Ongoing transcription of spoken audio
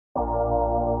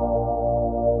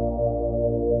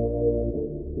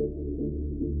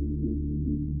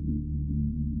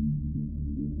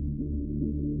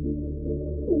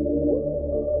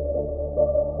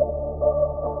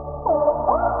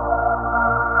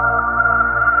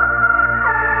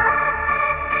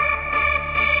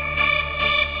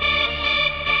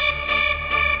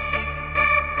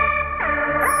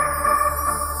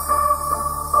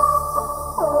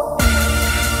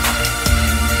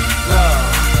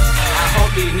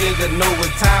these niggas know what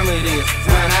time it is.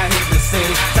 When I hit the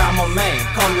scene, time a man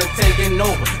come to taking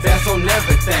over. That's on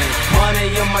everything. Money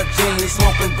in my jeans,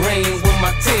 smoking green with my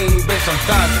team. Bitch, I'm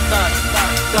thuggin'.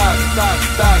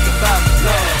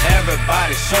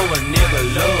 Everybody show a nigga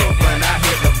love when I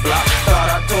hit the block. Thought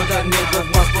I told that nigga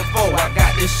once before, I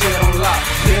got this shit on lock.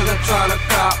 Nigga tryna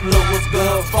cop, look what's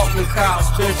good, fuck the cops.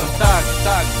 Bitch, I'm thuggin'.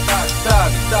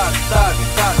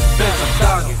 Bitch, I'm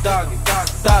thuggin'.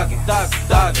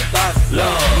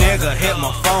 Love. Nigga hit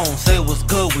my phone, say what's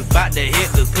good, we bout to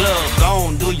hit the club.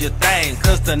 Gon' do your thing,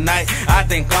 cause tonight I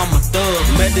think I'm a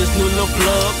thug. Met this new little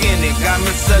plug and it got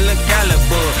me selling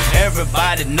caliber.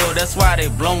 Everybody know that's why they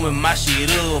blowin' my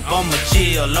shit up. I'ma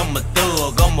chill, I'm a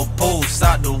thug, I'ma post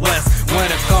out the west.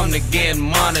 When it come to getting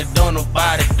money, don't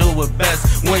nobody do it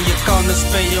best. When you come to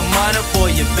spend your money,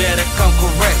 boy, you better come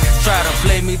correct. Try to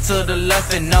play me to the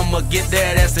left and I'ma get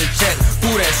that ass in check.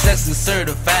 Who that sexy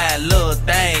certified little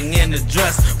thing in the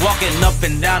dress? Walking up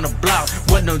and down the block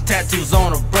with no tattoos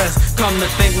on her breast. Come to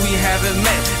think we haven't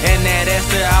met, and that ass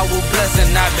that I will bless.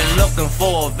 And I've been looking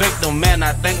for a victim, man,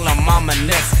 I think my mama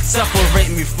next. Separate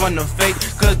me from the fake,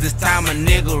 cause this time a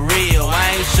nigga real.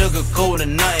 I ain't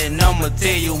sugarcoating nothing, I'ma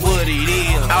tell you what it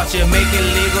is. Out here making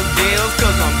legal deals,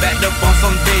 cause I'm backed up on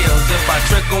some bills. If I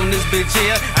trick on this bitch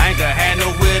here, I ain't gonna have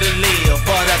nowhere to live.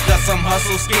 But I got some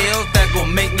hustle skills that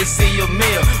gon' make me see a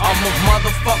meal. I'm a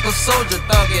motherfucker soldier,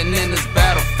 thuggin' in this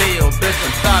battlefield. Bitch,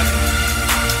 I'm thuggin'.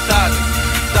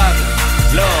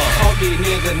 Lord, hope these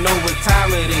niggas know what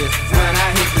time it is. When I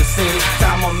hit the scene,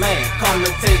 time a man come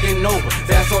to taking over.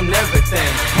 That's on everything.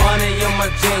 Money in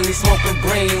my jeans, smoking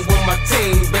green with my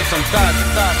team. Bitch, I'm thuggin'.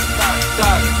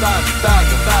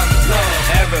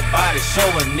 Everybody show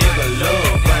a nigga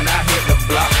love when I hit the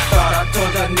block. Thought I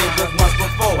told that nigga once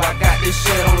before, I got this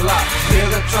shit on lock.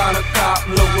 Nigga tryna cop,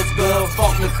 look what's good,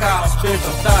 fuck the cops. Bitch,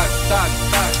 I'm thuggin'.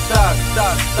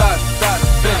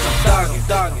 Bitch, I'm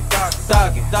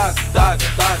thuggin'.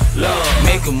 Love.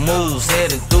 Making moves,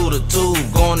 heading through the tube,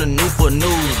 going to Newport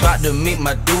News. About to meet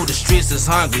my dude, the streets is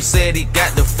hungry, said he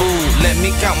got the food. Let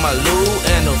me count my loot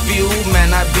and a few,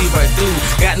 man, I be right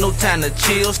through. Got no time to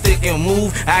chill, stick and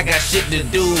move, I got shit to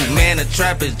do. Man, the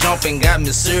trap is jumping, got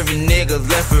me serving niggas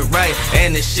left and right.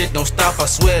 And this shit don't stop, I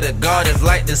swear to God, it's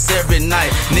like this every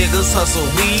night. Niggas hustle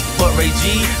weak, but Ray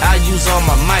G, I use all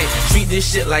my might. Treat this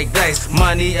shit like dice,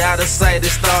 money out of sight, it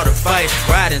start a fight.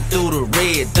 Riding through the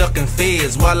red, ducking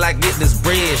feds while I get this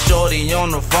bread. Shorty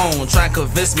on the phone, try to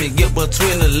convince me get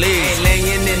between the legs. Ain't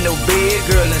laying in no bed,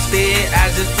 girl, instead I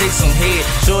just take some head.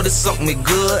 Shorty suck me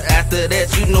good, after that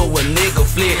you know a nigga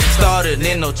flip. Started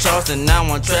in no Charleston, now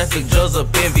on traffic, drugs up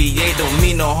in VA, don't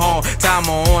mean no harm. Time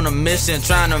on a mission,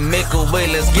 trying to make a way,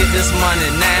 let's get this money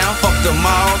now. Fuck them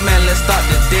all, man, let's start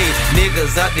the day.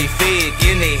 Niggas out they fed,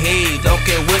 in they head, don't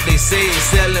care what they say.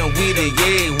 Selling weed or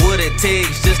yeah, what it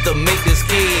takes just to make this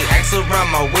kid. Ask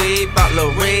around my way, bout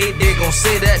Lil Ray, they gon'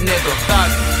 say that nigga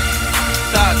thuggin'.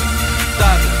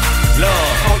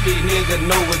 Lord, hope these niggas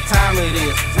know what time it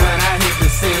is. When I hit the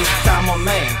scene, time a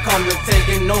man come to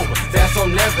taking over. That's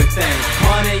on everything.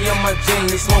 Money in my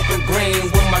jeans, smoking green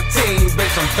with my team.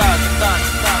 Bitch, I'm thuggin'.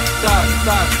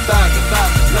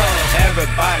 Lord,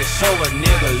 everybody show a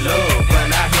nigga love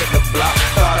when I hit the block.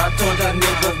 Thought I told that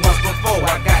nigga once before,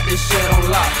 I got this shit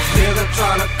on lock. Nigga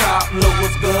tryna cop, look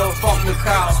what's good, fuck the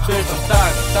cops. Bitch, I'm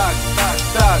thuggin'.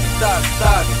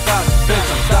 Bitch,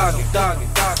 I'm thuggin'.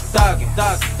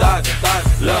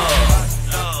 Love.